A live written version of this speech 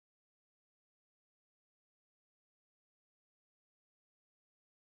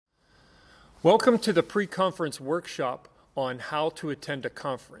Welcome to the pre-conference workshop on how to attend a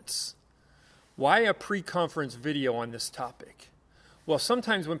conference. Why a pre-conference video on this topic? Well,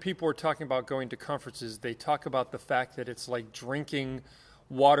 sometimes when people are talking about going to conferences, they talk about the fact that it's like drinking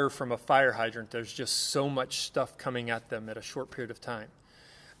water from a fire hydrant. There's just so much stuff coming at them at a short period of time.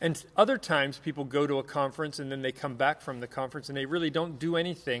 And other times people go to a conference and then they come back from the conference and they really don't do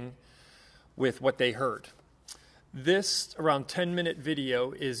anything with what they heard. This around 10-minute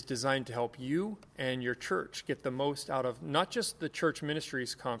video is designed to help you and your church get the most out of not just the Church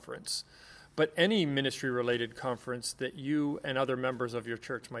Ministries Conference, but any ministry-related conference that you and other members of your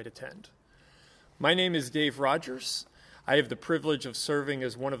church might attend. My name is Dave Rogers. I have the privilege of serving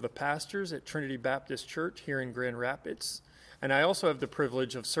as one of the pastors at Trinity Baptist Church here in Grand Rapids, and I also have the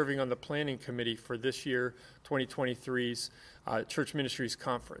privilege of serving on the planning committee for this year, 2023's Church Ministries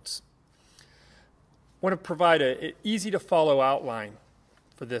Conference. I want to provide an easy-to-follow outline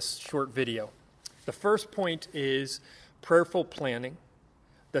for this short video. The first point is prayerful planning.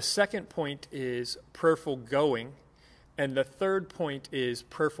 The second point is prayerful going. And the third point is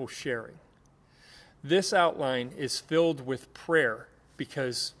prayerful sharing. This outline is filled with prayer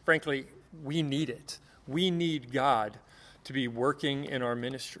because, frankly, we need it. We need God to be working in our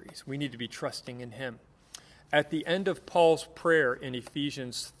ministries. We need to be trusting in Him. At the end of Paul's prayer in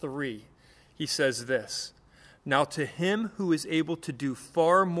Ephesians 3, he says this, "Now to Him who is able to do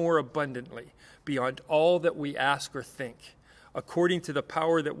far more abundantly beyond all that we ask or think, according to the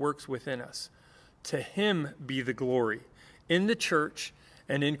power that works within us, to Him be the glory in the church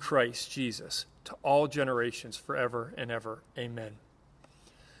and in Christ Jesus to all generations forever and ever. Amen."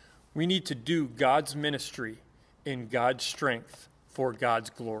 We need to do God's ministry in God's strength for God's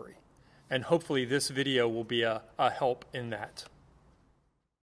glory. And hopefully this video will be a help in that.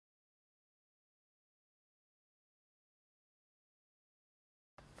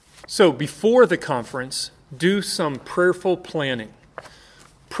 So before the conference, do some prayerful planning.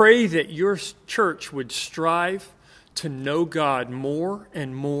 Pray that your church would strive to know God more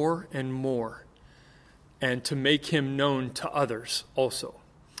and more and more, and to make Him known to others also.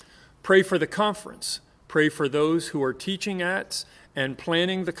 Pray for the conference. Pray for those who are teaching at and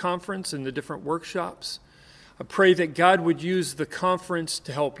planning the conference and the different workshops. I pray that God would use the conference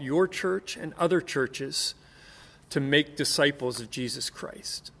to help your church and other churches to make disciples of Jesus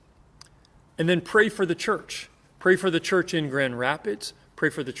Christ. And then pray for the church. Pray for the church in Grand Rapids, pray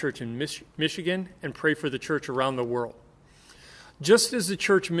for the church in Michigan, and pray for the church around the world. Just as the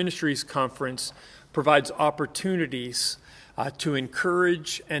Church Ministries Conference provides opportunities to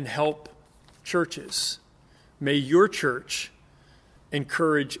encourage and help churches, may your church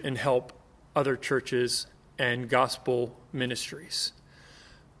encourage and help other churches and gospel ministries.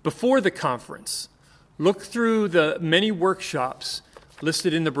 Before the conference, look through the many workshops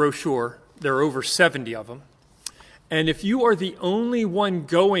listed in the brochure. There are over 70 of them. And if you are the only one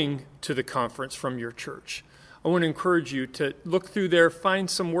going to the conference from your church, I want to encourage you to look through there, find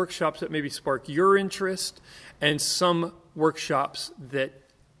some workshops that maybe spark your interest, and some workshops that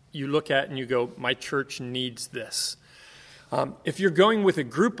you look at and you go, my church needs this. If you're going with a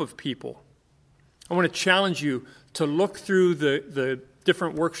group of people, I want to challenge you to look through the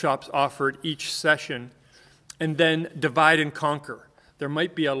different workshops offered each session and then divide and conquer. There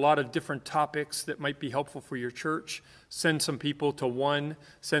might be a lot of different topics that might be helpful for your church. Send some people to one,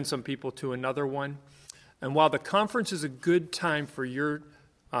 send some people to another one. And while the conference is a good time for your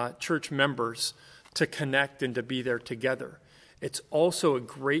church members to connect and to be there together, it's also a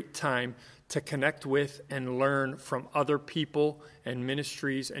great time to connect with and learn from other people and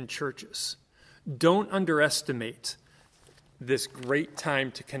ministries and churches. Don't underestimate this great time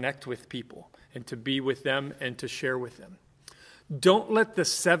to connect with people and to be with them and to share with them. Don't let the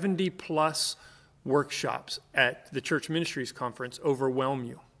 70-plus workshops at the Church Ministries Conference overwhelm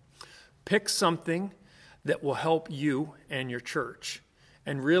you. Pick something that will help you and your church,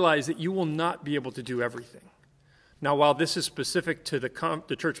 and realize that you will not be able to do everything. Now, while this is specific to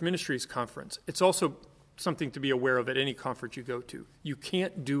the Church Ministries Conference, it's also something to be aware of at any conference you go to. You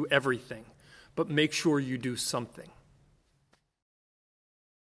can't do everything, but make sure you do something.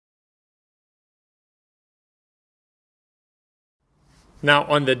 Now,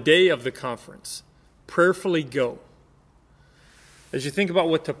 on the day of the conference, prayerfully go. As you think about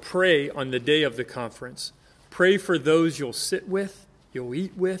what to pray on the day of the conference, pray for those you'll sit with, you'll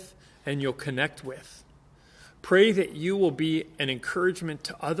eat with, and you'll connect with. Pray that you will be an encouragement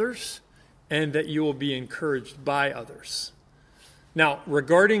to others and that you will be encouraged by others. Now,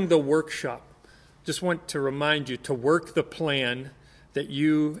 regarding the workshop, just want to remind you to work the plan that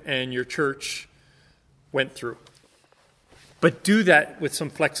you and your church went through. But do that with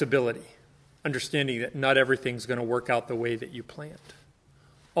some flexibility. understanding that not everything's going to work out the way that you planned.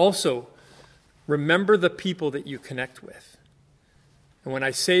 Also, remember the people that you connect with. And when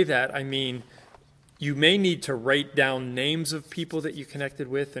I say that, I mean you may need to write down names of people that you connected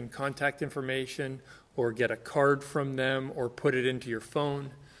with and contact information, or get a card from them, or put it into your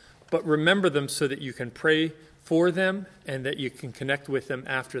phone. But remember them so that you can pray for them and that you can connect with them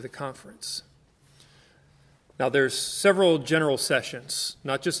after the conference. Now, there's several general sessions,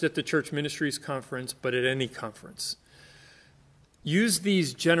 not just at the Church Ministries Conference, but at any conference. Use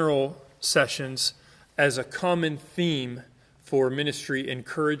these general sessions as a common theme for ministry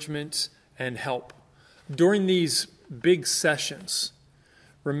encouragement and help. During these big sessions,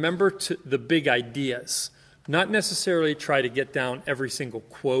 remember the big ideas, not necessarily try to get down every single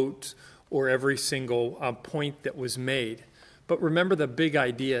quote or every single point that was made, but remember the big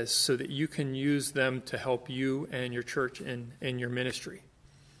ideas so that you can use them to help you and your church in your ministry.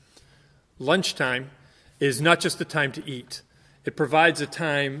 Lunchtime is not just a time to eat. It provides a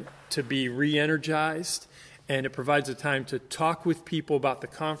time to be re-energized, and it provides a time to talk with people about the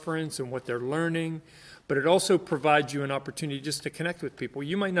conference and what they're learning, but it also provides you an opportunity just to connect with people.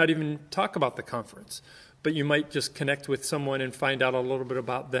 You might not even talk about the conference, but you might just connect with someone and find out a little bit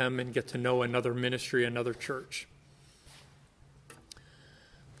about them and get to know another ministry, another church.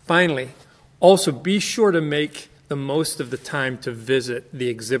 Finally, also be sure to make the most of the time to visit the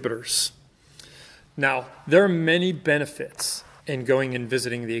exhibitors. Now, there are many benefits in going and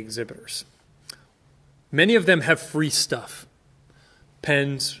visiting the exhibitors. Many of them have free stuff,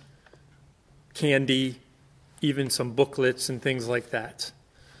 pens, candy, even some booklets and things like that.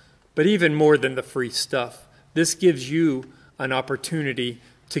 But even more than the free stuff, this gives you an opportunity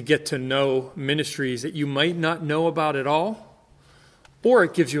to get to know ministries that you might not know about at all, or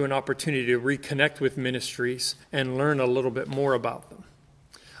it gives you an opportunity to reconnect with ministries and learn a little bit more about them.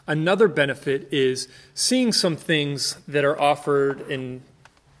 Another benefit is seeing some things that are offered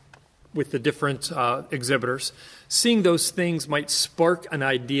with the different exhibitors. Seeing those things might spark an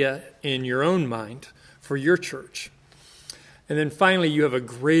idea in your own mind for your church. And then finally, you have a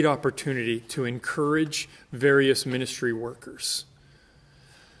great opportunity to encourage various ministry workers.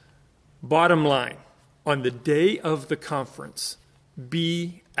 Bottom line, on the day of the conference,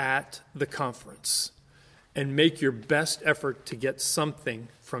 be at the conference and make your best effort to get something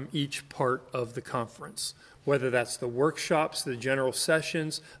from each part of the conference, whether that's the workshops, the general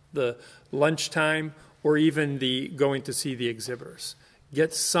sessions, the lunchtime, or even the going to see the exhibitors.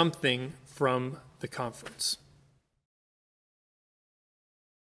 Get something from the conference.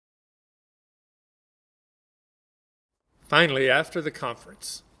 Finally, after the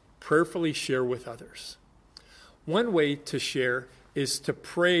conference, prayerfully share with others. One way to share is to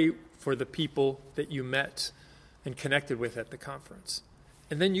pray for the people that you met and connected with at the conference.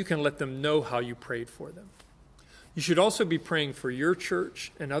 And then you can let them know how you prayed for them. You should also be praying for your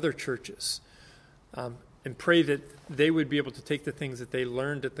church and other churches, and pray that they would be able to take the things that they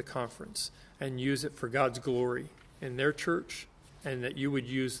learned at the conference and use it for God's glory in their church, and that you would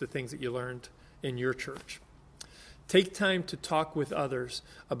use the things that you learned in your church. Take time to talk with others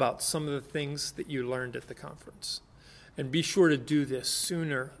about some of the things that you learned at the conference. And be sure to do this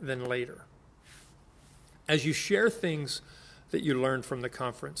sooner than later. As you share things that you learned from the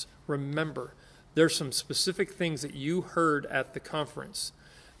conference, remember there's some specific things that you heard at the conference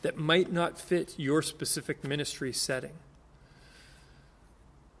that might not fit your specific ministry setting.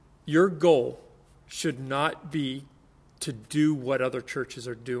 Your goal should not be to do what other churches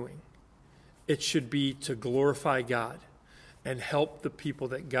are doing. It should be to glorify God and help the people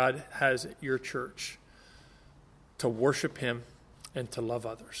that God has at your church to worship Him and to love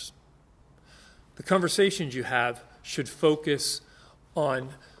others. The conversations you have should focus on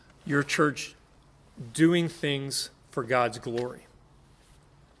your church doing things for God's glory.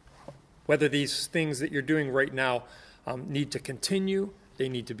 Whether these things that you're doing right now need to continue, they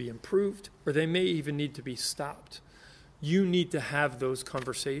need to be improved, or they may even need to be stopped. You need to have those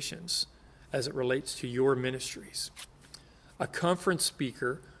conversations as it relates to your ministries. A conference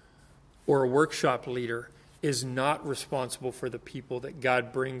speaker or a workshop leader is not responsible for the people that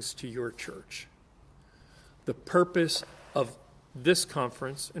God brings to your church. The purpose of this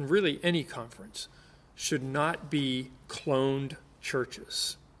conference, and really any conference, should not be cloned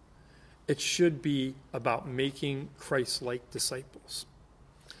churches. It should be about making Christ-like disciples.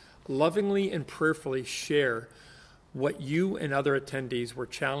 Lovingly and prayerfully share what you and other attendees were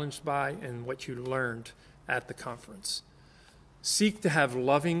challenged by and what you learned at the conference. Seek to have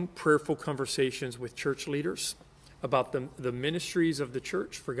loving, prayerful conversations with church leaders about the ministries of the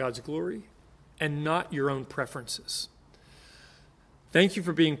church for God's glory and not your own preferences. Thank you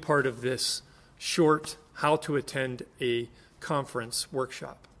for being part of this short how to attend a conference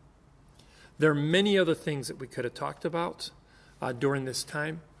workshop. There are many other things that we could have talked about during this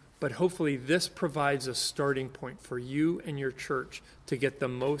time, but hopefully this provides a starting point for you and your church to get the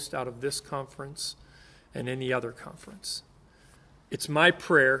most out of this conference and any other conference. It's my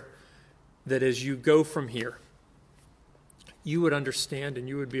prayer that as you go from here, you would understand and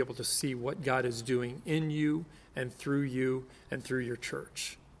you would be able to see what God is doing in you and through your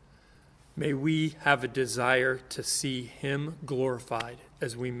church. May we have a desire to see him glorified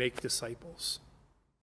as we make disciples.